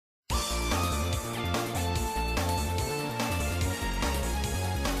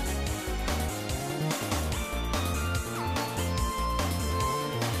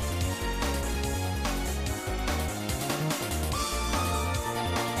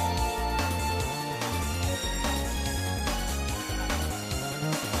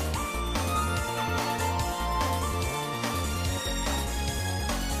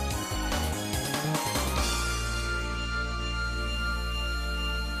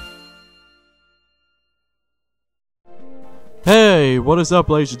Hey, what is up,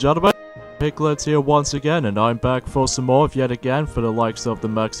 ladies and gentlemen? Piglet here once again, and I'm back for some more yet again for the likes of the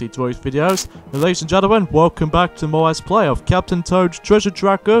Maxi Toys videos. And ladies and gentlemen, welcome back to more Let's Play of Captain Toad Treasure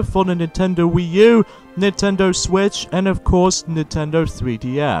Tracker for the Nintendo Wii U, Nintendo Switch, and of course, Nintendo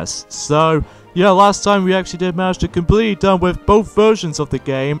 3DS. So, yeah, last time we actually did manage to completely done with both versions of the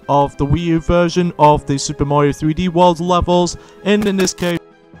game, of the Wii U version of the Super Mario 3D World levels, and in this case,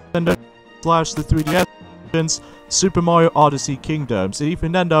 Nintendo / the 3DS versions, Super Mario Odyssey Kingdoms. And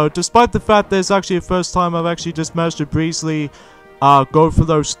even then though, despite the fact that it's actually the first time I've actually just managed to breezily go through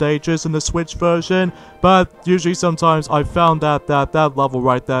those stages in the Switch version, but usually sometimes I found that level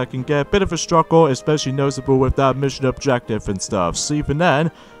right there can get a bit of a struggle, especially noticeable with that mission objective and stuff. So even then,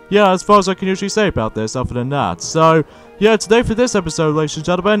 yeah, as far as I can usually say about this, other than that. So, yeah, today for this episode, ladies and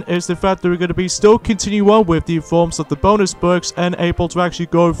gentlemen, is the fact that we're going to be still continue on with the forms of the bonus books and able to actually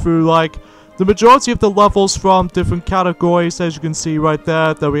go through, like, the majority of the levels from different categories, as you can see right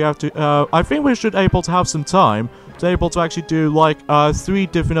there, that we have to, I think we should able to have some time to able to actually do, like, 3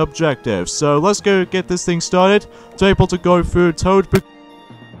 different objectives. So, let's go get this thing started, to able to go through Toad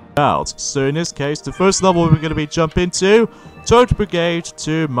out. So, in this case, the first level we're going to be jump into, Toad Brigade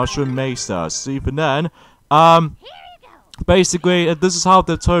to Mushroom Mesa. So, even then, basically, this is how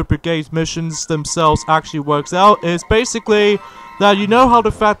the Toad Brigade missions themselves actually works out. It's basically that you know how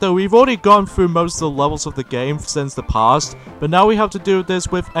the fact that we've already gone through most of the levels of the game since the past, but now we have to do this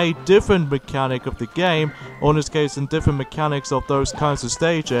with a different mechanic of the game, or in this case, in different mechanics of those kinds of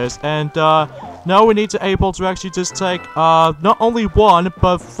stages, and now we need to able to actually just take not only 1,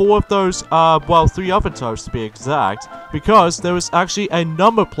 but 4 of those, well, 3 other toads to be exact, because there is actually a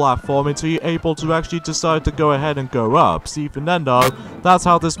number platform until you're able to actually decide to go ahead and go up. So even then though, that's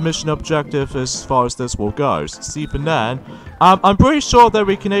how this mission objective as far as this will go. So even then, I'm pretty sure that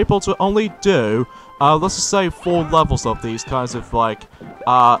we can able to only do, let's just say 4 levels of these kinds of, like,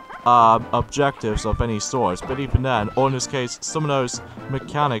 objectives of any sort. But even then, or in this case, some of those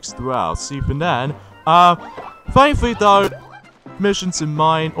mechanics throughout. So even then, thankfully though, missions in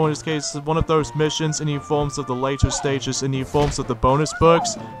mind, or in this case, one of those missions in the forms of the later stages, in the forms of the bonus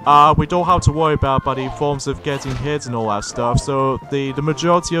books, we don't have to worry about the forms of getting hit and all that stuff. So the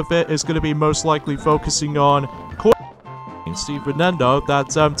majority of it is going to be most likely focusing on Steve Fernando,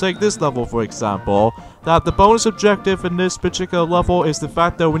 that take this level for example, that the bonus objective in this particular level is the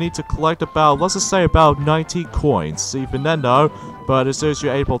fact that we need to collect about, let's just say about 90 coins, Steve Fernando, but as soon as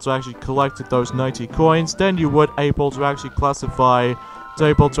you're able to actually collect those 90 coins, then you would able to actually classify, to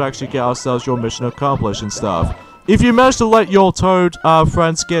able to actually get ourselves your mission accomplished and stuff. If you manage to let your Toad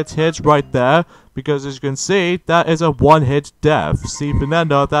friends get hit right there, because as you can see, that is a one-hit death. Steve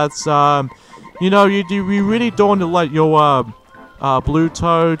Fernando, that's you know, we really don't want to let your blue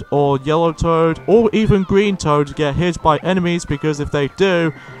Toad or yellow Toad or even green Toad get hit by enemies, because if they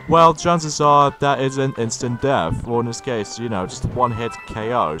do, well, chances are that is an instant death, or in this case, you know, just one-hit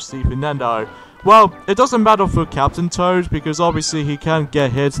KO. Steve Fernando, well, it doesn't matter for Captain Toad, because obviously he can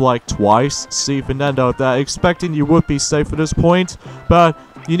get hit like twice. Steve Fernando, that expecting you would be safe at this point, but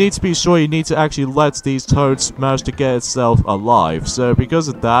you need to be sure you need to actually let these Toads manage to get itself alive. So because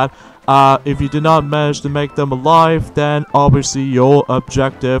of that, if you do not manage to make them alive, then obviously your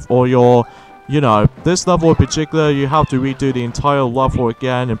objective, or your, you know, this level in particular, you have to redo the entire level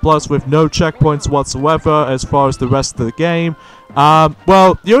again, and plus with no checkpoints whatsoever as far as the rest of the game.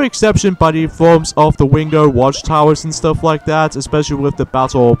 Well, the only exception by the forms of the Wingo watchtowers and stuff like that, especially with the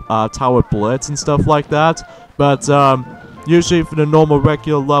Battle Tower Blitz and stuff like that, but usually for the normal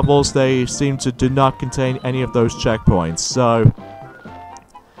regular levels, they seem to do not contain any of those checkpoints. So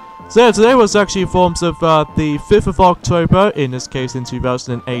yeah, today was actually forms of the 5th of October, in this case in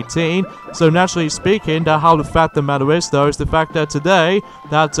 2018. So naturally speaking, how the fact of the matter is though, is the fact that today,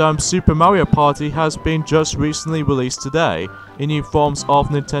 that Super Mario Party has been just recently released today, in new forms of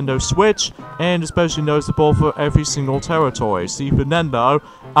Nintendo Switch, and especially noticeable for every single territory. So even then though,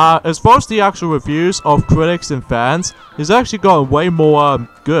 as far as the actual reviews of critics and fans, it's actually gotten way more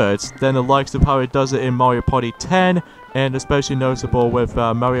good than the likes of how it does it in Mario Party 10, and especially noticeable with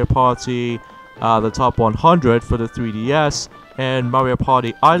Mario Party, the top 100 for the 3DS, and Mario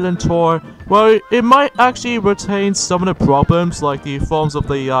Party Island Tour. Well, it might actually retain some of the problems, like the forms of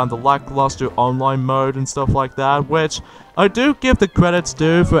the lackluster online mode and stuff like that, which I do give the credits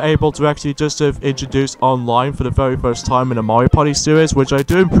due for able to actually just have introduced online for the very first time in the Mario Party series, which I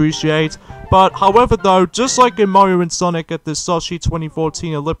do appreciate. But however though, just like in Mario and Sonic at the Sochi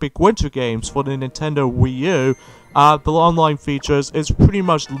 2014 Olympic Winter Games for the Nintendo Wii U, the online features is pretty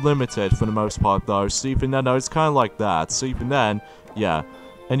much limited for the most part though, so even then, it's kind of like that, so even then, yeah.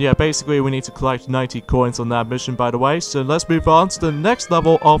 And yeah, basically we need to collect 90 coins on that mission, by the way. So let's move on to the next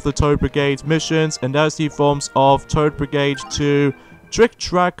level of the Toad Brigade missions, and that's the forms of Toad Brigade 2 Trick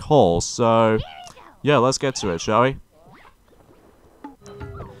Track Hall. So yeah, let's get to it, shall we?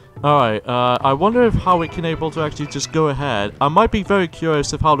 Alright, I wonder how we can able to actually just go ahead. I might be very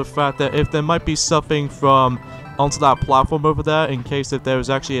curious of how the fact that if there might be something from onto that platform over there, in case if there's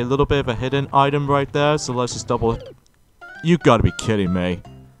actually a little bit of a hidden item right there. So let's just double... You gotta be kidding me.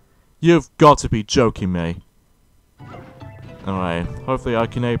 You've got to be joking me. Alright, hopefully I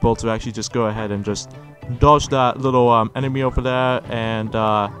can able to actually just go ahead and just dodge that little enemy over there, and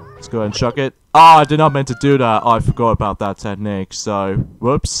let's go ahead and chuck it. Ah, I did not mean to do that. I forgot about that technique, so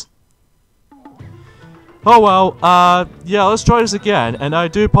whoops. Oh well, yeah, let's try this again, and I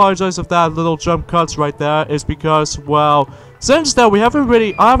do apologize if that little jump cuts right there is because, well, since that I haven't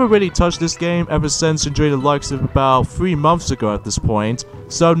really touched this game ever since enjoying the likes of about 3 months ago at this point,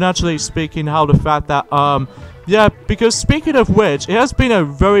 so naturally speaking, how the fact that, yeah, because speaking of which, it has been a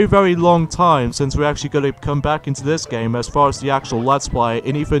very, very long time since we're actually going to come back into this game as far as the actual Let's Play,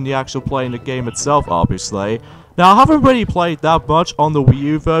 and even the actual playing the game itself, obviously. Now, I haven't really played that much on the Wii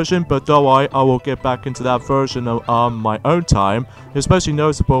U version, but don't worry, I will get back into that version on my own time, especially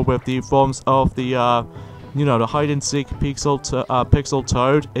noticeable with the forms of the, you know, the hide-and-seek pixel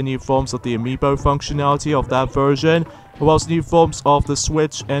Toad in the forms of the amiibo functionality of that version, whilst the forms of the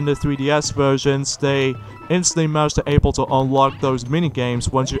Switch and the 3DS versions, they instantly manage to able to unlock those mini-games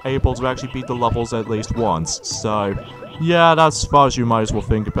once you're able to actually beat the levels at least once. So yeah, that's as far as you might as well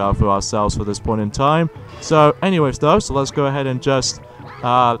think about for ourselves for this point in time. So anyways though, so let's go ahead and just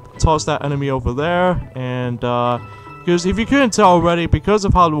toss that enemy over there, and because if you couldn't tell already, because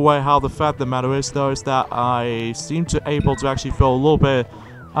of how the fact of the matter is though, is that I seem to able to actually feel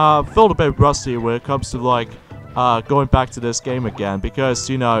a bit rusty when it comes to like going back to this game again, because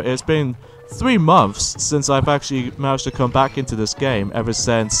you know it's been 3 months since I've actually managed to come back into this game ever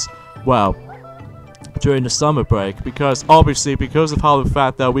since, well, during the summer break, because obviously because of how the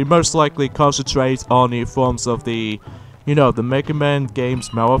fact that we most likely concentrate on the forms of the, you know, the Mega Man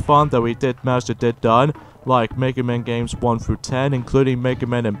games marathon that we did manage to get done, like Mega Man games 1 through 10, including Mega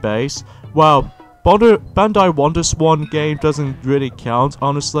Man and Bass. Well, Bandai WonderSwan game doesn't really count,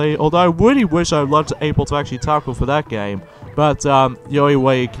 honestly, although I really wish I loved able to actually tackle for that game. But the only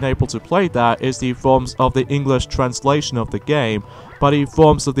way you can able to play that is the forms of the English translation of the game, but the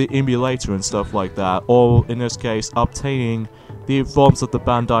forms of the emulator and stuff like that, or in this case obtaining the forms of the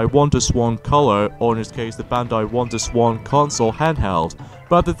Bandai WonderSwan Color, or in this case the Bandai WonderSwan console handheld.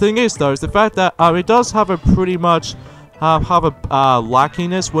 But the thing is though, is the fact that it does have a pretty much have a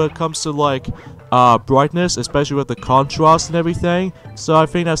lackiness when it comes to like brightness, especially with the contrast and everything. So I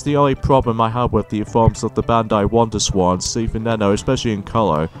think that's the only problem I have with the forms of the Bandai WonderSwan, Super Nintendo, especially in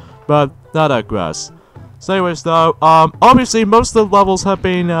color. But I digress. So anyways though, obviously most of the levels have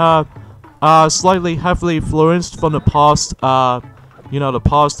been slightly heavily influenced from the past, you know, the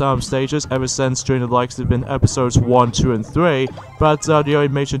past stages ever since during the likes of in episodes 1, 2, and 3. But the only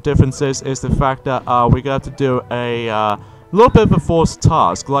major difference is the fact that we're gonna have to do a little bit of a forced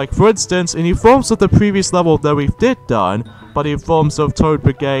task. Like for instance, in the forms of the previous level that we've done, but in forms of Toad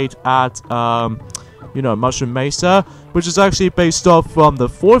Brigade at you know, Mushroom Mesa, which is actually based off from the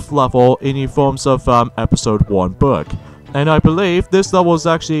 4th level in the forms of episode 1 book. And I believe this level is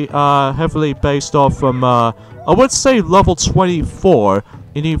actually heavily based off from I would say level 24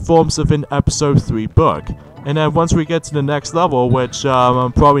 in the forms of an episode 3 book. And then once we get to the next level, which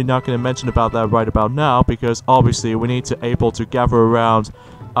I'm probably not going to mention about that right about now, because obviously we need to able to gather around,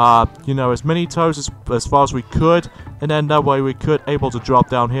 you know, as many toads as far as we could, and then that way we could able to drop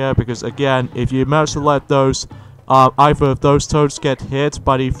down here, because again, if you manage to let those, either of those toads get hit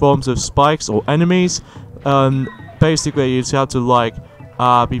by the forms of spikes or enemies, basically you just have to like,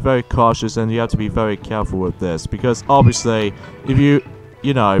 be very cautious, and you have to be very careful with this, because obviously, if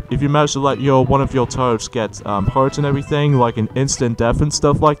you know, if you manage to let one of your toads get hurt and everything, like an instant death and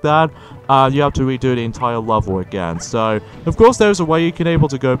stuff like that, you have to redo the entire level again. So, of course there's a way you can able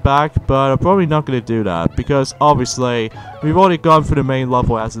to go back, but I'm probably not going to do that, because obviously, we've already gone through the main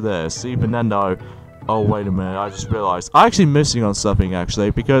level as it is, even then though. Oh, wait a minute, I just realized. I'm actually missing on something,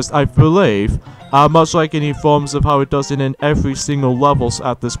 actually, because I believe, much like any forms of how it does it in every single levels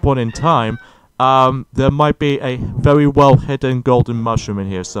at this point in time, there might be a very well hidden golden mushroom in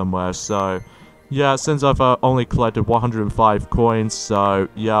here somewhere. So yeah, since I've only collected 105 coins, so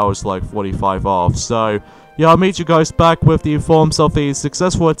yeah, I was like 45 off. So yeah, I'll meet you guys back with the forms of the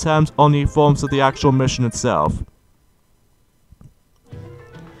successful attempt on the forms of the actual mission itself.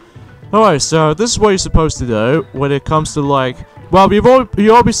 Alright, so this is what you're supposed to do when it comes to like well,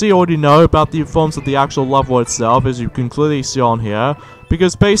 you obviously already know about the forms of the actual level itself, as you can clearly see on here.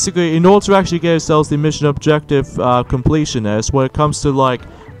 Because basically, in order to actually get yourselves the mission objective completion is, when it comes to like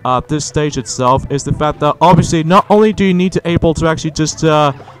this stage itself, is the fact that obviously not only do you need to able to actually just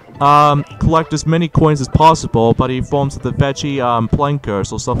collect as many coins as possible, but he forms the veggie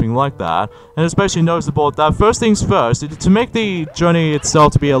plankers or something like that. And especially noticeable that first things first, to make the journey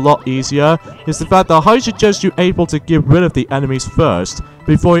itself to be a lot easier, is the fact that I suggest you able to get rid of the enemies first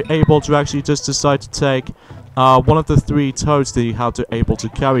before you're able to actually just decide to take one of the 3 toads that you have to able to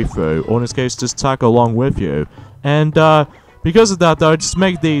carry through, or in this case just tag along with you. And because of that though, just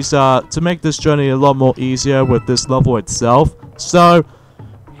make these to make this journey a lot more easier with this level itself. So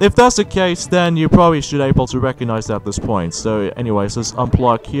if that's the case, then you probably should able to recognize that at this point. So anyways, let's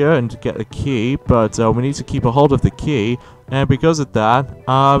unplug here and get the key, but we need to keep a hold of the key. And because of that,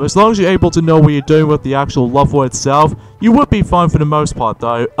 as long as you're able to know what you're doing with the actual level itself, you would be fine for the most part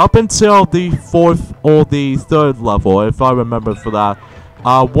though, up until the 4th or the 3rd level, if I remember for that.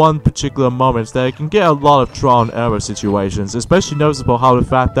 One particular moment that it can get a lot of trial and error situations, especially noticeable how the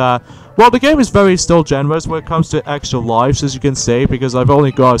fact that, well, the game is very still generous when it comes to extra lives, as you can see, because I've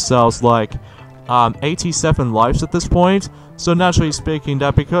only got ourselves like 87 lives at this point. So naturally speaking,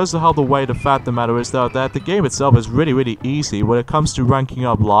 that because of how the way the fact of the matter is though, that the game itself is really easy when it comes to ranking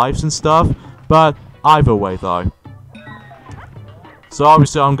up lives and stuff. But either way though. So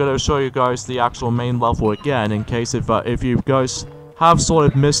obviously I'm going to show you guys the actual main level again, in case if you guys have sort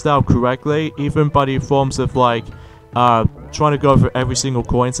of missed out correctly, even by the forms of like trying to go for every single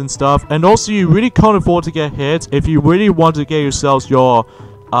coins and stuff. And also you really can't afford to get hit if you really want to get yourselves your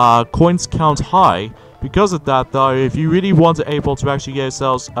coins count high. Because of that though, if you really want to able to actually get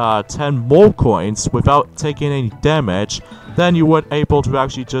yourselves 10 more coins without taking any damage, then you would able to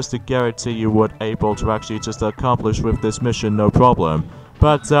actually just to guarantee you would able to actually just accomplish with this mission no problem.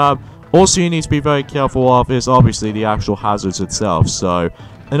 But also you need to be very careful of is obviously the actual hazards itself. So,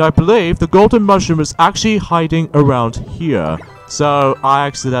 and I believe the golden mushroom is actually hiding around here. So I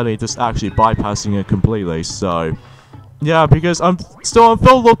accidentally just actually bypassing it completely. So yeah, because I'm still a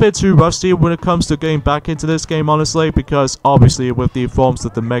little bit too rusty when it comes to getting back into this game, honestly, because obviously with the forms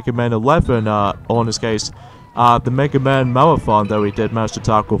of the Mega Man 11, or in this case, the Mega Man Marathon that we did manage to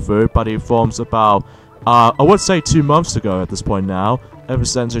tackle through, but it forms about, I would say 2 months ago at this point now, ever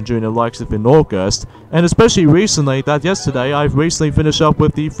since during the likes of in August, and especially recently, that yesterday, I've recently finished up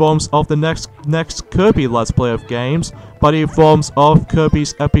with the forms of the next Kirby Let's Play of games, by the forms of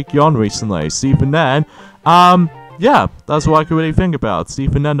Kirby's Epic Yarn recently. So even then, yeah, that's what I can really think about. See,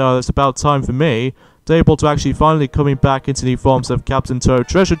 Fernando, it's about time for me to able to actually finally coming back into the forms of Captain Toad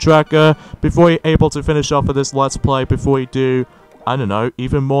Treasure Tracker before you're able to finish off with this Let's Play before you do, I don't know,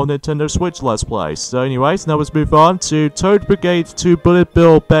 even more Nintendo Switch Let's Play. So anyways, now let's move on to Toad Brigade 2 Bullet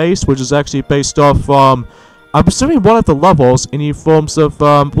Bill Base, which is actually based off I'm assuming one of the levels in the forms of,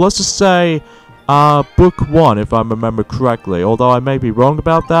 let's just say, Book 1, if I remember correctly, although I may be wrong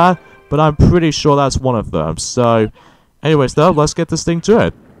about that. But I'm pretty sure that's one of them. So, anyways though, let's get this thing to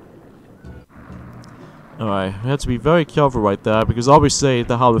it. Alright, we have to be very careful right there, because obviously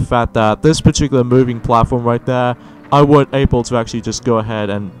the fact that this particular moving platform right there, I would able to actually just go ahead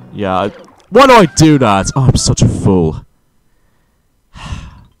and, yeah. Why do I do that? Oh, I'm such a fool.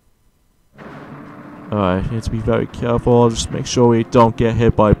 Alright, you have to be very careful, just make sure we don't get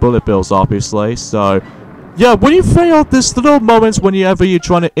hit by bullet bills, obviously, so yeah, when you fail this little moments whenever you're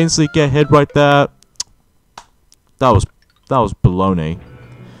trying to instantly get hit right there, that was baloney.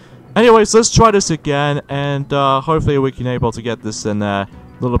 Anyways, let's try this again, and hopefully we can able to get this in a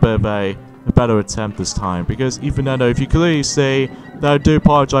little bit of a better attempt this time. Because even though, if you clearly see that I do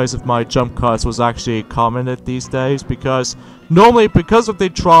apologize if my jump cuts was actually commented these days, because normally, because of the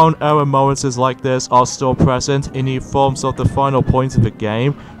trial and error moments like this are still present in the forms of the final points of the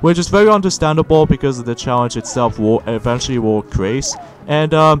game, which is very understandable because of the challenge itself will eventually increase.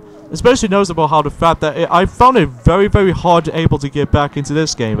 And especially noticeable how the fact that I found it very hard to able to get back into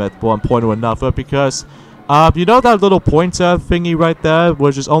this game at one point or another, because you know that little pointer thingy right there,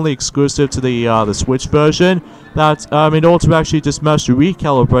 which is only exclusive to the Switch version, that in order to actually just manage to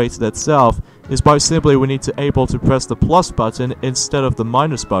recalibrate it itself, is by simply we need to able to press the plus button instead of the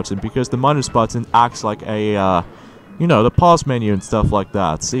minus button, because the minus button acts like a, you know, the pause menu and stuff like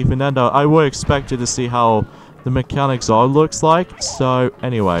that. So even then, I would expect you to see how the mechanics looks like. So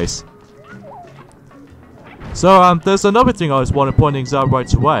anyways. So there's another thing I was wanting to point out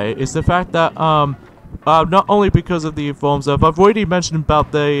right away, is the fact that not only because of the forms of, I've already mentioned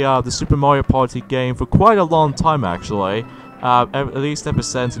about the Super Mario Party game for quite a long time actually, at least ever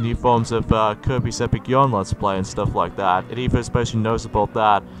since in the forms of Kirby's Epic Yarn Let's Play and stuff like that. It even especially noticeable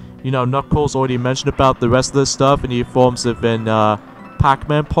that, you know, Knuckles already mentioned about the rest of this stuff in the forms of in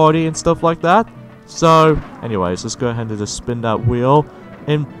Pac-Man Party and stuff like that. So, anyways, let's go ahead and just spin that wheel.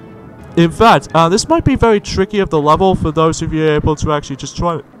 In fact, this might be very tricky of the level for those of you able to actually just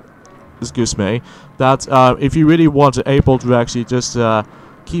try. Excuse me. That if you really want to able to actually just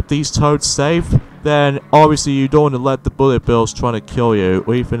keep these toads safe, then obviously you don't want to let the bullet bills trying to kill you,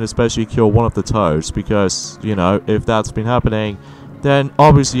 or even especially kill one of the toads, because, you know, if that's been happening, then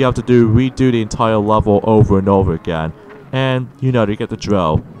obviously you have to redo the entire level over and over again, and you know, to get the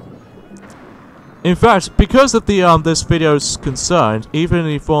drill. In fact, because of the this video's concerned, even in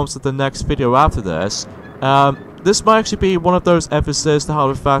the forms of the next video after this, this might actually be one of those emphases to how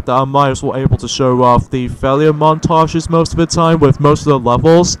the fact that I might as well able to show off the failure montages most of the time with most of the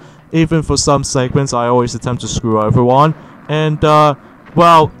levels. Even for some segments I always attempt to screw over on. And,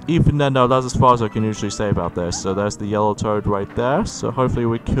 well, even then, no, that's as far as I can usually say about this. So there's the yellow toad right there. So hopefully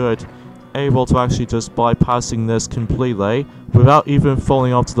we could able to actually just bypassing this completely without even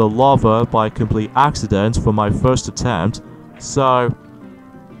falling onto the lava by complete accident for my first attempt. So,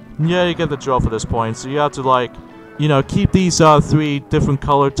 yeah, you get the drill for this point. So you have to, like, you know, keep these 3 different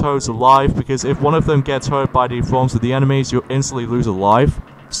colored toads alive, because if one of them gets hurt by the forms of the enemies, you'll instantly lose a life.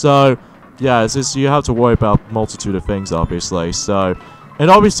 So, yeah, it's just, you have to worry about a multitude of things, obviously. So, and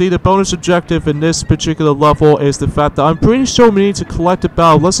obviously the bonus objective in this particular level is the fact that I'm pretty sure we need to collect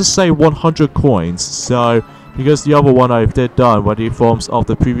about, let's just say, 100 coins. So, because the other one I did done, where the forms of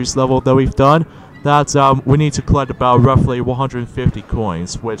the previous level that we've done, that we need to collect about roughly 150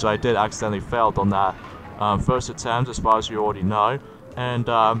 coins, which I did accidentally failed on that first attempt, as far as you already know. And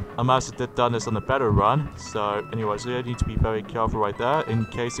I must have done this on a better run. So anyways, you need to be very careful right there, in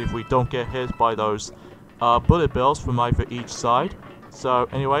case if we don't get hit by those bullet bills from either each side. So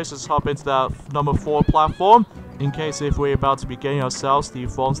anyways, let's hop into that number 4 platform, in case if we're about to be getting ourselves the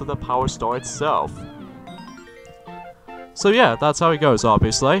forms of the Power Star itself. So yeah, that's how it goes,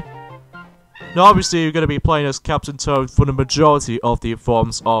 obviously. Now, obviously, you're going to be playing as Captain Toad for the majority of the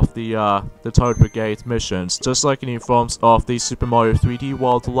forms of the Toad Brigade missions, just like in the forms of the Super Mario 3D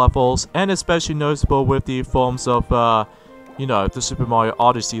World levels, and especially noticeable with the forms of, you know, the Super Mario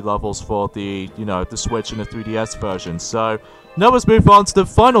Odyssey levels for the, you know, the Switch and the 3DS version. So, now let's move on to the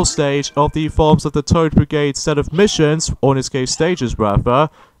final stage of the forms of the Toad Brigade set of missions, or in this case, stages rather,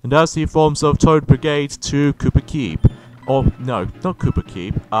 and that's the forms of Toad Brigade to Koopa Keep. Or, no, not Koopa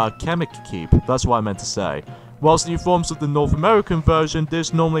Keep, Kamek Keep, that's what I meant to say. Whilst in the forms of the North American version,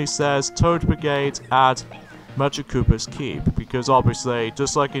 this normally says Toad Brigade at Magic Koopa's Keep, because obviously,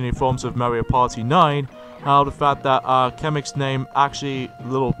 just like in the forms of Mario Party 9, the fact that Kamek's name actually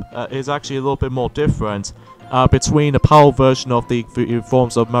is actually a little bit more different between the PAL version of the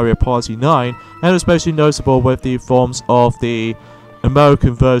forms of Mario Party 9, and especially noticeable with the forms of the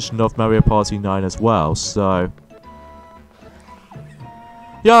American version of Mario Party 9 as well, so...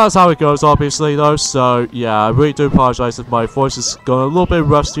 yeah, that's how it goes, obviously, though, so, yeah, I really do apologize if my voice has gone a little bit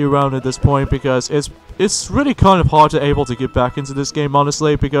rusty around at this point, because it's really kind of hard to able to get back into this game,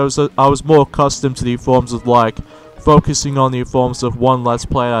 honestly, because I was more accustomed to the forms of, like, focusing on the forms of one Let's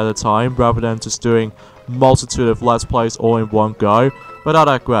Play at a time, rather than just doing multitude of Let's Plays all in one go, but I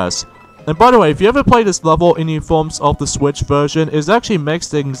digress. And by the way, if you ever play this level in the forms of the Switch version, it actually makes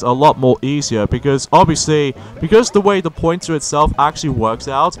things a lot more easier, because obviously, because the way the pointer itself actually works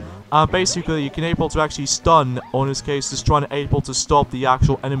out, basically you can able to actually stun, or in this case just trying to able to stop the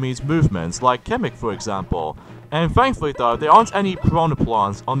actual enemy's movements, like Kamek for example. And thankfully though, there aren't any piranha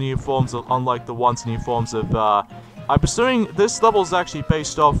plants on the forms of, unlike the ones in the forms of, I'm assuming this level is actually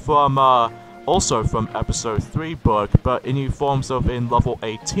based off from, also from episode 3 book, but in the forms of in level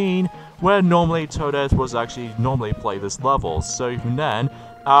 18, where normally Toadette was actually normally play this level. So even then,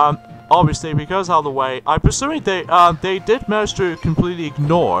 obviously because of the way, I'm presuming they did manage to completely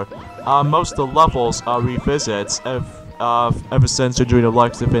ignore most of the levels revisits ever since during the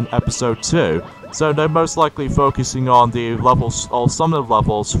likes of in episode 2. So they're most likely focusing on the levels, or some of the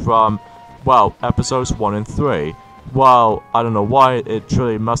levels from, well, episodes 1 and 3. Well, I don't know why it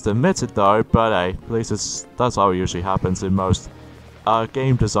truly must admit it though, but hey, at least that's how it usually happens in most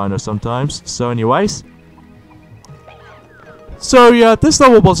game designers sometimes. So anyways. So yeah, this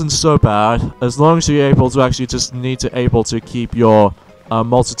level wasn't so bad, as long as you're able to actually just need to able to keep your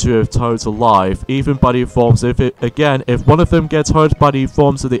multitude of toads alive, even by the forms. If one of them gets hurt by the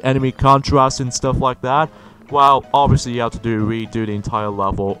forms of the enemy contrast and stuff like that, well, obviously you have to redo the entire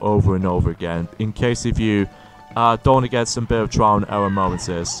level over and over again, in case if you don't want to get some bit of trial and error moments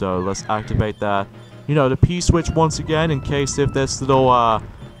here. So let's activate that, you know, the P-switch once again, in case if this little,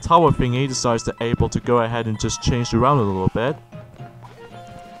 tower thingy decides to able to go ahead and just change around a little bit.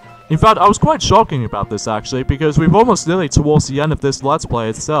 In fact, I was quite shocking about this actually, because we've almost nearly towards the end of this Let's Play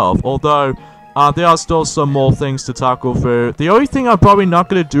itself, although there are still some more things to tackle through. The only thing I'm probably not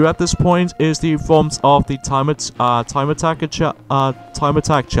going to do at this point is the forms of the time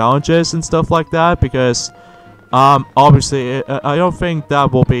attack challenges and stuff like that, because obviously I don't think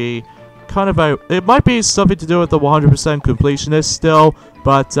that will be kind of a... It might be something to do with the 100% completionist still,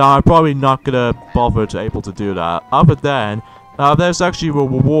 but I'm probably not going to bother to able to do that. Other than... there's actually a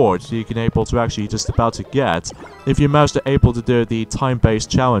reward you can able to actually just about to get if you manage to able to do the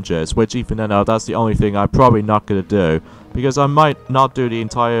time-based challenges, which even then that's the only thing I'm probably not gonna do, because I might not do the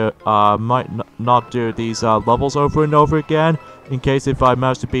entire not do these levels over and over again in case if I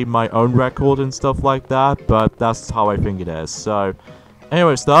manage to beat my own record and stuff like that, but that's how I think it is. So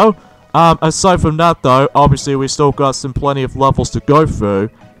anyways though, aside from that though, obviously we still got some plenty of levels to go through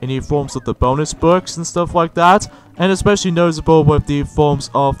in the forms of the bonus books and stuff like that, and especially noticeable with the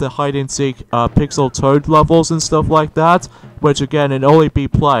forms of the hide-and-seek Pixel Toad levels and stuff like that, which again it only be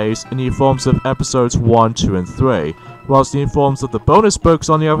plays in the forms of episodes 1, 2, and 3, whilst the forms of the bonus books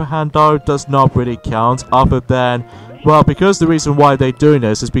on the other hand though does not really count, other than, well, because the reason why they're doing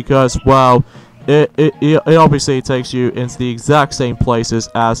this is because, well, it obviously takes you into the exact same places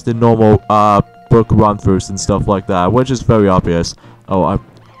as the normal book run-throughs and stuff like that, which is very obvious. Oh,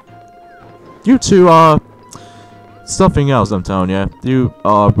 you two are something else, I'm telling you. You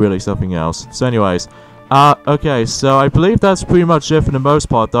are really something else. So anyways, okay, so I believe that's pretty much it for the most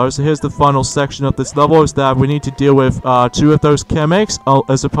part though. So here's the final section of this level, is that we need to deal with 2 of those chemics,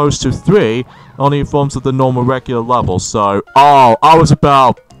 as opposed to 3 on the forms of the normal regular level. So, oh, I was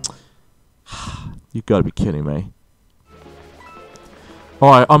about... You gotta be kidding me.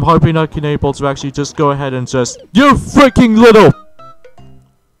 Alright, I'm hoping I can able to actually just go ahead and just... You freaking little...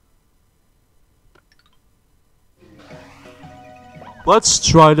 Let's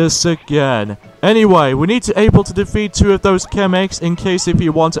try this again. Anyway, we need to able to defeat 2 of those chemics in case if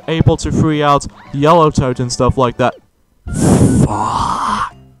you want to able to free out the Yellow Toad and stuff like that.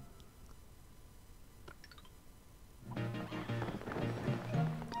 Fuck.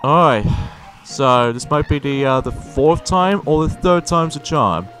 Alright, so this might be the 4th time or the 3rd time's a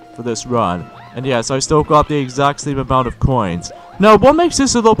charm for this run. And yes, I still got the exact same amount of coins. Now, what makes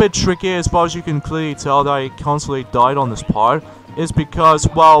this a little bit tricky, as far as you can clearly tell that I constantly died on this part, is because,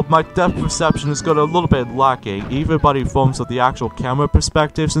 well, my depth perception has got a little bit lacking, even by the forms of the actual camera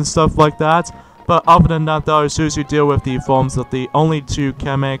perspectives and stuff like that. But other than that though, as soon as you deal with the forms of the only 2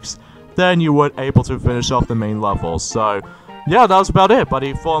 chemics, then you would able to finish off the main level. So, yeah, that was about it by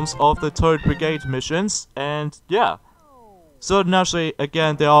the forms of the Toad Brigade missions, and yeah. So naturally,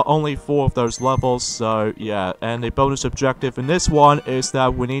 again, there are only 4 of those levels, so yeah, and the bonus objective in this one is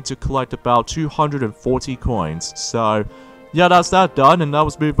that we need to collect about 240 coins. So yeah, that's that done, and now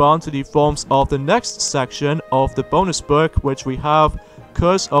let's move on to the forms of the next section of the bonus book, which we have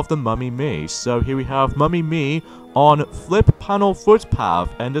Curse of the Mummy Me. So here we have Mummy Me on Flip Panel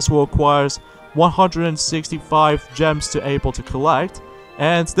Footpath, and this will require 165 gems to able to collect.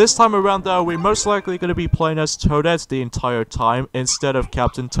 And this time around though, we're most likely going to be playing as Toadette the entire time instead of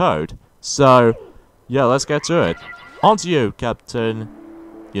Captain Toad. So, yeah, let's get to it. On to you, Captain,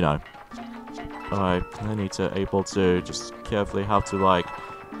 you know. Alright, I need to able to just carefully have to like...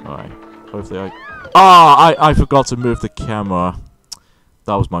 Alright, hopefully I... Ah, I forgot to move the camera.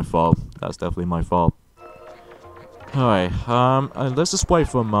 That was my fault. That's definitely my fault. Alright, let's just wait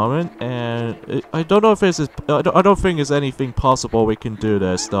for a moment, and I don't know if it's... I don't think there's anything possible we can do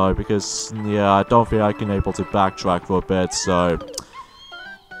this, though, because, yeah, I don't think I can able to backtrack for a bit, so...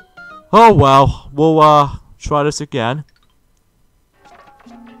 Oh, well, we'll, try this again.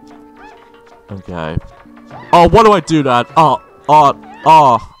 Okay. Oh, why do I do that? Oh,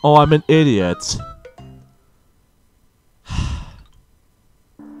 I'm an idiot.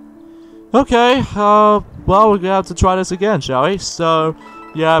 Okay, well, we're gonna have to try this again, shall we? So,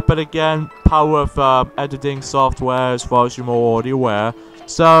 yeah, but again, power of editing software, as far as you're already aware.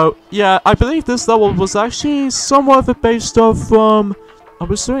 So, yeah, I believe this level was actually somewhat based off from...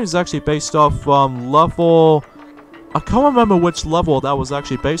 I'm assuming it's actually based off from level... I can't remember which level that was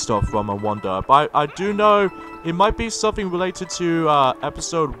actually based off from, I wonder. But I do know it might be something related to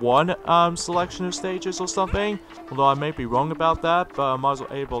episode 1 selection of stages or something. Although I may be wrong about that, but I'm also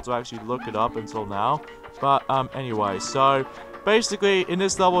able to actually look it up until now. But anyway, so basically in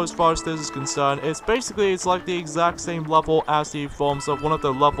this level, as far as this is concerned, it's like the exact same level as the forms of one of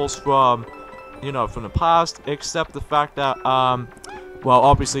the levels from, you know, from the past, except the fact that Well,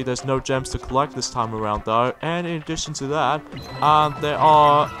 obviously there's no gems to collect this time around though, and in addition to that, there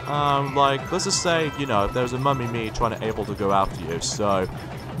are, like, let's just say, you know, there's a Mummy-Me trying to able to go after you, so...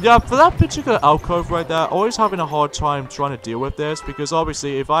 Yeah, for that particular alcove right there, always having a hard time trying to deal with this, because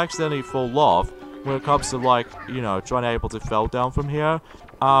obviously if I accidentally fall off, when it comes to, like, you know, trying to able to fall down from here,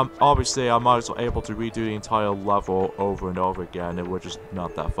 obviously I might as well able to redo the entire level over and over again, and which is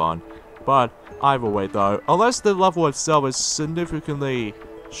not that fun. But either way though, unless the level itself is significantly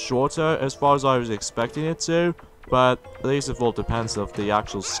shorter as far as I was expecting it to, but at least it all depends of the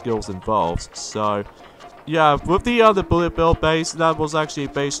actual skills involved. So yeah, with the other bullet bill base, that was actually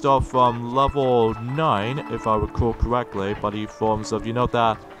based off from level 9, if I recall correctly, by the forms of, you know,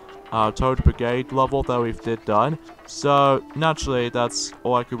 that Toad Brigade level that we've done. So naturally, that's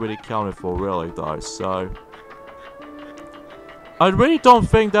all I could really count it for, really though. So I really don't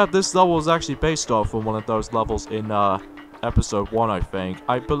think that this level was actually based off from one of those levels in episode 1, I think.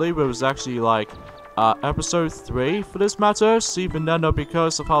 I believe it was actually like episode 3 for this matter, so even then though,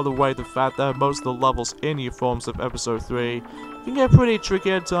 because of how the fact that most of the levels in the forms of episode 3 can get pretty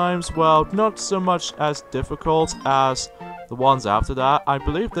tricky at times, well, not so much as difficult as the ones after that. I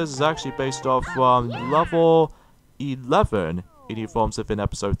believe this is actually based off from level 11 in the forms of in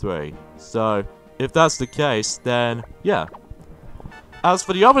episode 3. So if that's the case, then yeah. As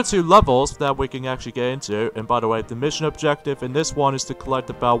for the other 2 levels that we can actually get into, and by the way, the mission objective in this one is to collect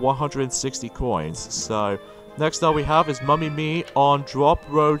about 160 coins. So, next up we have is Mummy-Me on Drop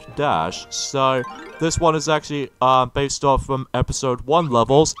Road Dash. So, this one is actually based off from episode 1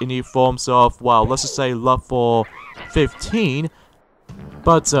 levels in the forms of, well, let's just say level 15.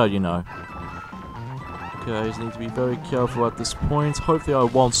 But, you know. Okay, just need to be very careful at this point. Hopefully I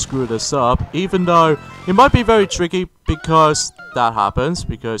won't screw this up, even though it might be very tricky because that happens,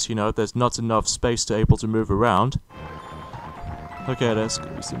 because, you know, there's not enough space to able to move around. Okay, let's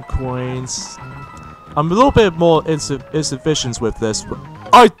get some coins. I'm a little bit more insufficient with this, but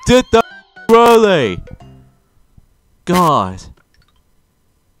I did that early! God.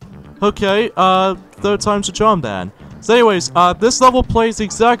 Okay, third time's a charm then. So anyways, this level plays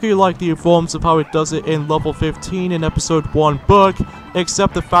exactly like the forms of how it does it in level 15 in episode 1 book,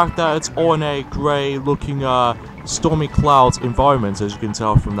 except the fact that it's all in a grey looking stormy clouds environment, as you can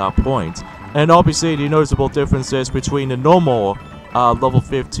tell from that point. And obviously the noticeable differences between the normal level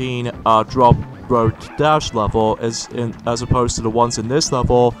 15 drop road dash level as opposed to the ones in this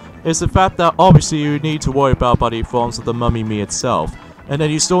level is the fact that obviously you need to worry about by the forms of the Mummy-Me itself. And then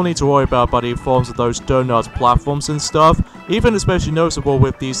you still need to worry about by the forms of those donut platforms and stuff, even especially noticeable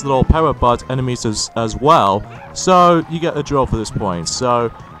with these little parabot enemies as well. So you get the drill for this point. So,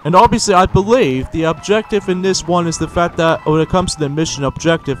 and obviously I believe the objective in this one is the fact that when it comes to the mission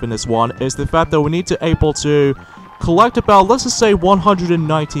objective in this one is the fact that we need to able to collect about, let's just say,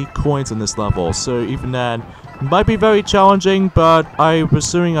 190 coins in this level. So even then, it might be very challenging, but I'm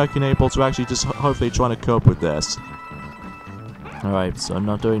assuming I can able to actually just hopefully trying to cope with this. Alright, so I'm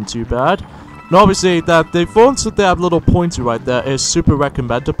not doing too bad. And obviously, that the fonts with that little pointer right there is super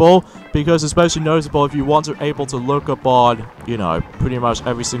recommendable, because especially noticeable if you want to able to look up on, you know, pretty much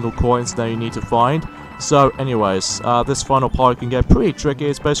every single coins that you need to find. So anyways, this final part can get pretty tricky,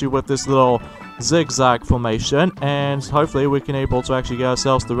 especially with this little zigzag formation, and hopefully we can able to actually get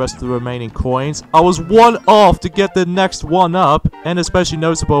ourselves the rest of the remaining coins. I was one off to get the next one up, and especially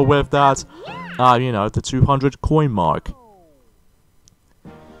noticeable with that, you know, the 200 coin mark.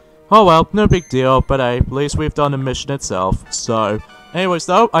 Oh well, no big deal, but hey, at least we've done the mission itself. So, anyways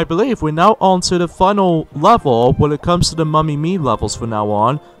though, I believe we're now on to the final level when it comes to the Mummy-Me levels from now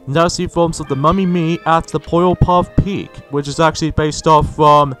on. And that's the forms of the Mummy-Me at the Poilpuff Peak, which is actually based off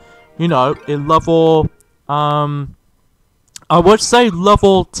from, you know, in level, I would say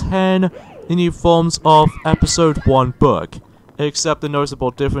level 10 in the forms of episode 1 book. Except the noticeable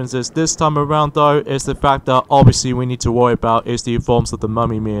difference is this time around though is the fact that obviously we need to worry about is the forms of the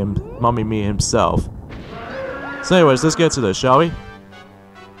Mummy-Me himself. So anyways, let's get to this, shall we?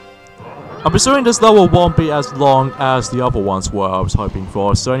 I'm assuming this level won't be as long as the other ones were I was hoping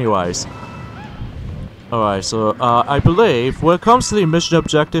for, so anyways. Alright, so I believe when it comes to the mission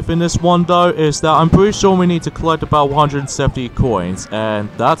objective in this one though is that I'm pretty sure we need to collect about 170 coins,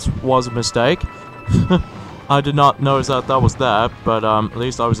 and that was a mistake. I did not notice that that was there, but at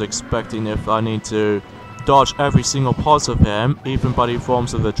least I was expecting if I need to dodge every single part of him, even by the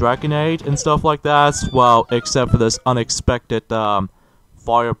forms of the Dragonade and stuff like that, well, except for this unexpected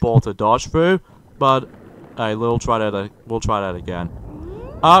fireball to dodge through, but hey, we'll try that again.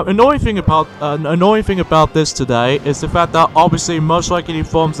 Annoying thing about this today is the fact that obviously, much like it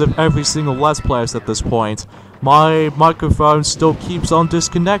informs of every single Let's Players at this point, my microphone still keeps on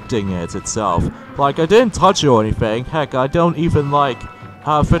disconnecting itself. Like, I didn't touch it or anything. Heck, I don't even like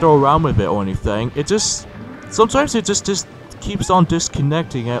fiddle around with it or anything. It just sometimes it just keeps on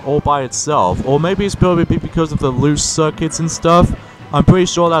disconnecting it all by itself, or maybe it's probably because of the loose circuits and stuff. I'm pretty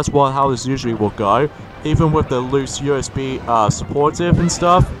sure that's how this usually will go. Even with the loose USB supportive and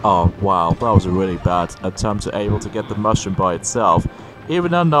stuff. Oh wow, that was a really bad attempt to able to get the mushroom by itself.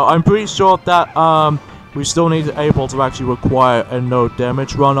 Even then though, I'm pretty sure that we still need to able to actually require a no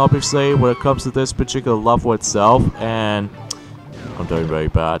damage run, obviously, when it comes to this particular level itself, and I'm doing very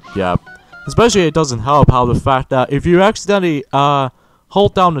bad, yeah. Especially it doesn't help how the fact that if you accidentally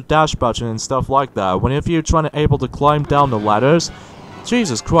hold down the dash button and stuff like that, whenever you're trying to able to climb down the ladders,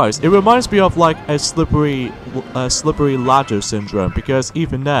 Jesus Christ, it reminds me of like a slippery ladder syndrome, because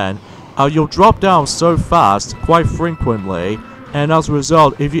even then, you'll drop down so fast, quite frequently, and as a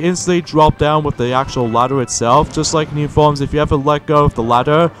result, if you instantly drop down with the actual ladder itself, just like in the forms, if you ever let go of the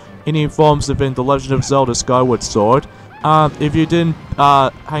ladder, in the forms of in The Legend of Zelda Skyward Sword, if you didn't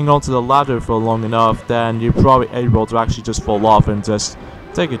hang on to the ladder for long enough, then you're probably able to actually just fall off and just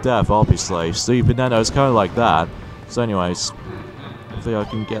take a death, obviously. So even then, it's kind of like that. So anyways, hopefully I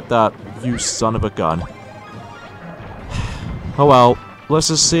can get that, you son of a gun. Oh well, let's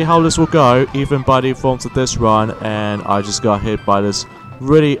just see how this will go, even by the forms of this run, and I just got hit by this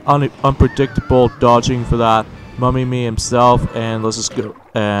really unpredictable dodging for that Mummy-Me himself, and let's just go,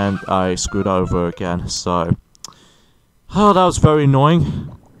 and I screwed over again, so... Oh, that was very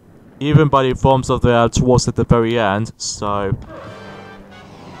annoying, even by the forms of the towards at the very end, so...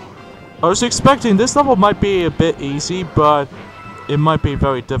 I was expecting this level might be a bit easy, but it might be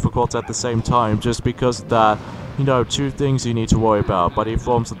very difficult at the same time, just because of that, you know, two things you need to worry about, by the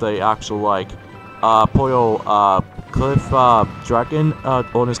forms of the actual, like, Poyo, Cliff, Dragon,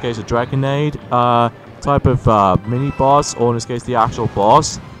 or in this case a Dragonade, type of, mini-boss, or in this case the actual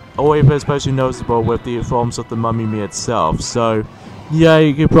boss, or even especially noticeable with the forms of the Mummy-Me itself, so, yeah,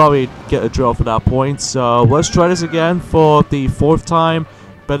 you could probably get a draw for that point, so let's try this again for the 4th time.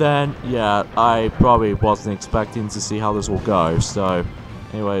 But then, yeah, I probably wasn't expecting to see how this will go, so...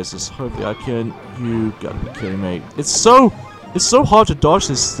 Anyways, just hopefully I can... You gotta be kidding me. It's so hard to dodge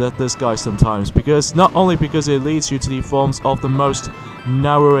this guy sometimes, because not only because it leads you to the forms of the most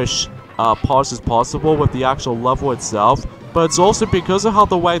narrowish parts as possible with the actual level itself, but it's also because of how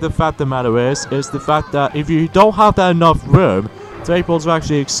the way the fact of the matter is the fact that if you don't have that enough room to be able to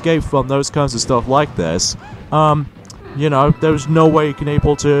actually escape from those kinds of stuff like this, you know, there's no way you can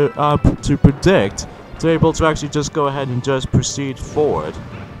able to predict to be able to actually just go ahead and just proceed forward.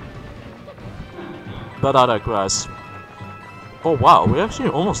 But I digress. Oh wow, we're actually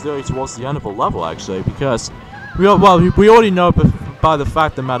almost there towards the end of the level actually, because we already know by the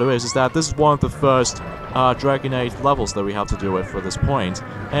fact the matter is that this is one of the first Dragonade levels that we have to deal with for this point,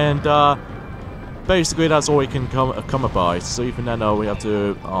 and basically that's all we can come by. So even then, we have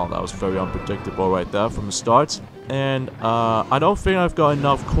to. Oh, that was very unpredictable right there from the start. And I don't think I've got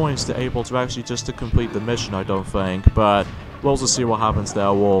enough coins to able to actually just to complete the mission, I don't think, but we'll just see what happens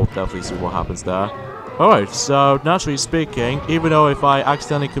there. We'll definitely see what happens there. Alright, so naturally speaking, even though if I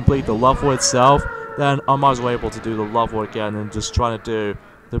accidentally complete the level itself, then I might as well able to do the level again and just trying to do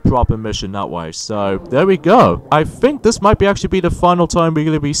the proper mission that way. So there we go. I think this might actually be the final time we're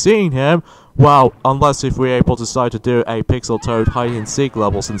going to be seeing him. Well, unless if we're able to decide to do a Pixel Toad hide and seek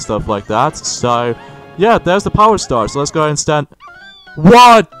levels and stuff like that. So yeah, there's the power star, so let's go ahead and stand...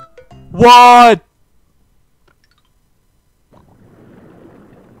 What? What?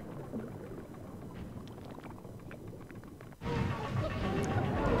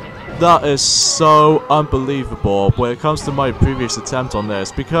 That is so unbelievable when it comes to my previous attempt on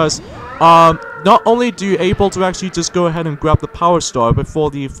this, because not only do you able to actually just go ahead and grab the power star before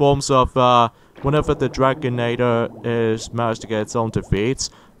the forms of whenever the Dragonator is managed to get its own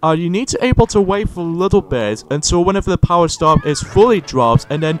defeats, you need to able to wait for a little bit until whenever the power star is fully dropped,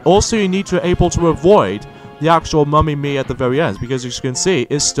 and then also you need to able to avoid the actual Mummy-Me at the very end, because as you can see,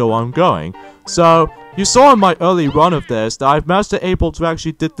 it's still ongoing. So you saw in my early run of this that I've managed to able to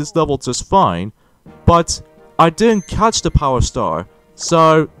actually did this level just fine, but I didn't catch the power star.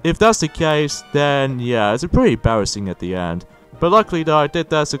 So if that's the case, then yeah, it's pretty embarrassing at the end. But luckily though, I did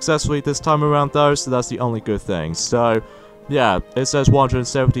that successfully this time around though, so that's the only good thing. So yeah, it says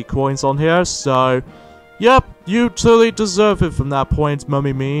 170 coins on here, so yep, you totally deserve it from that point,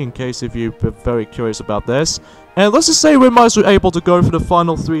 Mummy Me, in case if you're very curious about this. And let's just say we might be able to go for the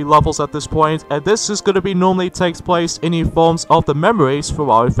final 3 levels at this point, and this is going to be normally takes place in the forms of the memories for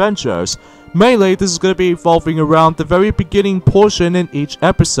our adventures. Mainly, this is going to be evolving around the very beginning portion in each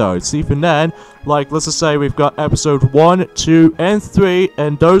episode. So even then, like let's just say we've got episode 1, 2, and 3,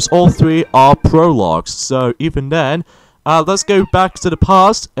 and those all 3 are prologues. So even then, let's go back to the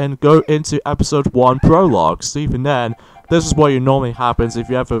past and go into episode 1 prologue. So even then, this is what normally happens if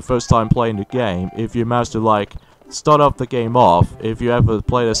you have a first time playing the game. If you manage to like start off the game off, if you ever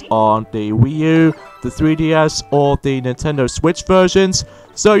play this on the Wii U, the 3DS, or the Nintendo Switch versions.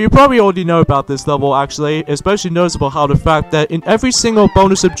 So you probably already know about this level actually, especially noticeable how the fact that in every single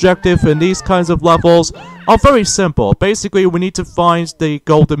bonus objective in these kinds of levels are very simple. Basically, we need to find the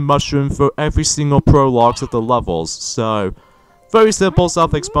golden mushroom for every single prologues of the levels. So very simple,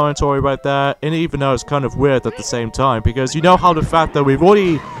 self-explanatory right there, and even though it's kind of weird at the same time, because you know how the fact that we've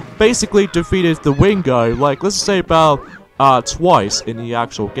already basically defeated the Wingo, like let's say about twice in the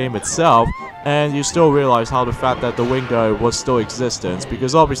actual game itself, and you still realize how the fact that the Wingo was still existent,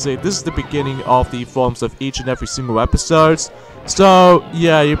 because obviously this is the beginning of the forms of each and every single episodes, so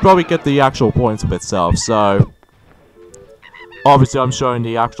yeah, you probably get the actual point of itself. So obviously, I'm showing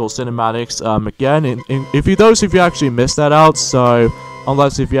the actual cinematics again. Those of you actually missed that out, so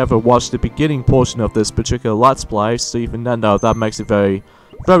unless if you ever watched the beginning portion of this particular Let's Play, so even then though, that makes it very,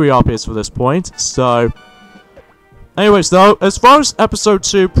 very obvious for this point. So, anyways though, as far as episode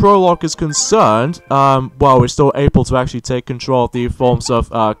 2 prologue is concerned, well, we're still able to actually take control of the forms of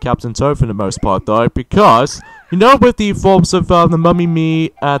Captain Toad for the most part though, because you know, with the forms of the Mummy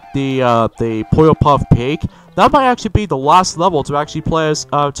Me at the Poyopuff Peak, that might actually be the last level to actually play as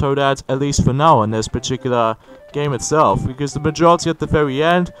Toadette, at least for now in this particular game itself, because the majority at the very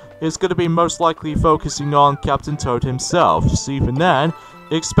end is going to be most likely focusing on Captain Toad himself. So even then,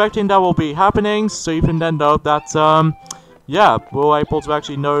 expecting that will be happening, so even then though, that, yeah, we're able to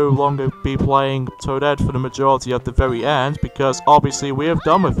actually no longer be playing Toadette for the majority at the very end, because obviously we have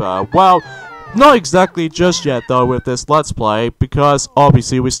done with her. Well, not exactly just yet though with this Let's Play, because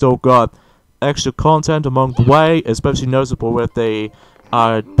obviously we still got extra content along the way, especially noticeable with the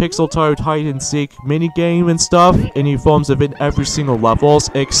Pixel Toad hide and seek minigame and stuff in the forms of in every single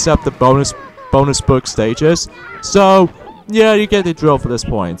levels except the bonus book stages. So yeah, you get the drill for this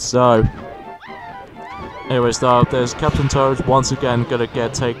point. So anyways though, there's Captain Toad once again gonna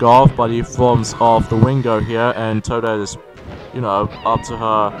get taken off by the forms of the Wingo here, and Toadette is, you know, up to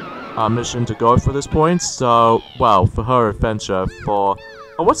her mission to go for this point. So, well, for her adventure for,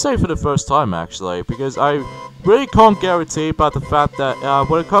 I would say for the first time actually, because I really can't guarantee about the fact that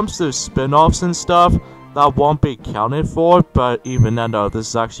when it comes to spin-offs and stuff, that won't be counted for, but even then though, this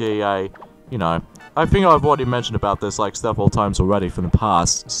is actually a, you know, I think I've already mentioned about this like several times already from the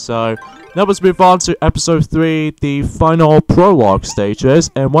past. So, now let's move on to episode 3, the final prologue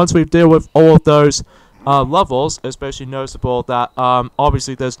stages, and once we've dealt with all of those levels, especially noticeable that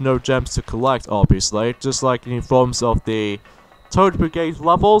obviously there's no gems to collect, obviously, just like in forms of the Toad Brigade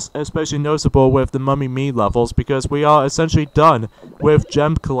levels, especially noticeable with the Mummy Me levels, because we are essentially done with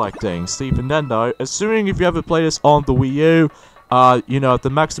gem collecting. So even then though, assuming if you ever play this on the Wii U, you know,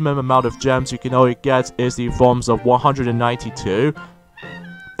 the maximum amount of gems you can only get is the forms of 192.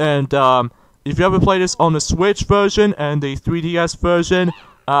 And if you ever play this on the Switch version and the 3DS version,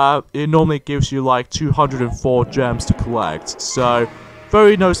 it normally gives you like 204 gems to collect. So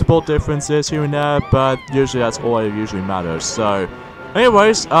very noticeable differences here and there, but usually that's all it usually matters. So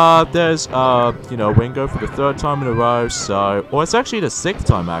anyways, there's you know, Wingo for the 3rd time in a row, so, or it's actually the 6th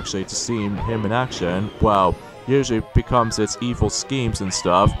time actually to see him in action. Well, usually it becomes its evil schemes and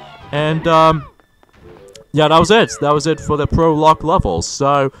stuff. And yeah, that was it for the prologue levels.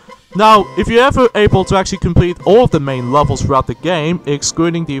 So now, if you're ever able to actually complete all of the main levels throughout the game,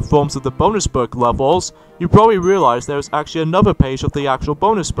 excluding the forms of the bonus book levels, you probably realize there's actually another page of the actual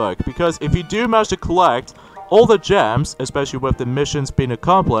bonus book, because if you do manage to collect all the gems, especially with the missions being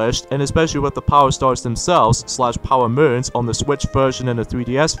accomplished, and especially with the Power Stars themselves, / Power Moons on the Switch version and the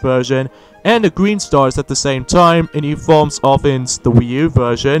 3DS version, and the Green Stars at the same time in the forms of in the Wii U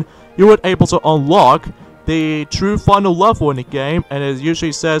version, you were able to unlock the true final level in the game, and it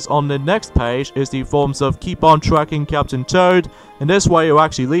usually says on the next page is the forms of keep on tracking Captain Toad, and this way it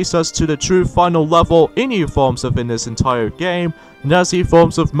actually leads us to the true final level in the forms of in this entire game, and that's the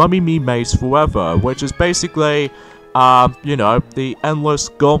forms of Mummy Me Maze Forever, which is basically you know, the endless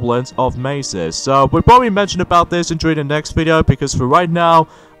goblet of mazes. So we'll probably mention about this during the next video, because for right now,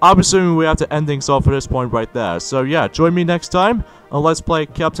 I'm assuming we have to end things off at this point right there. So yeah, join me next time, and let's play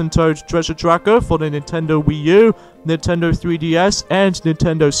Captain Toad Treasure Tracker for the Nintendo Wii U, Nintendo 3DS, and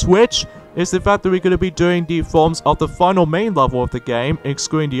Nintendo Switch. Is the fact that we're going to be doing the forms of the final main level of the game,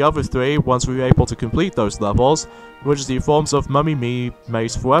 excluding the other three once we're able to complete those levels, which is the forms of Mummy Me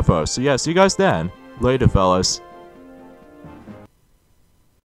Maze Forever. So yeah, see you guys then. Later, fellas.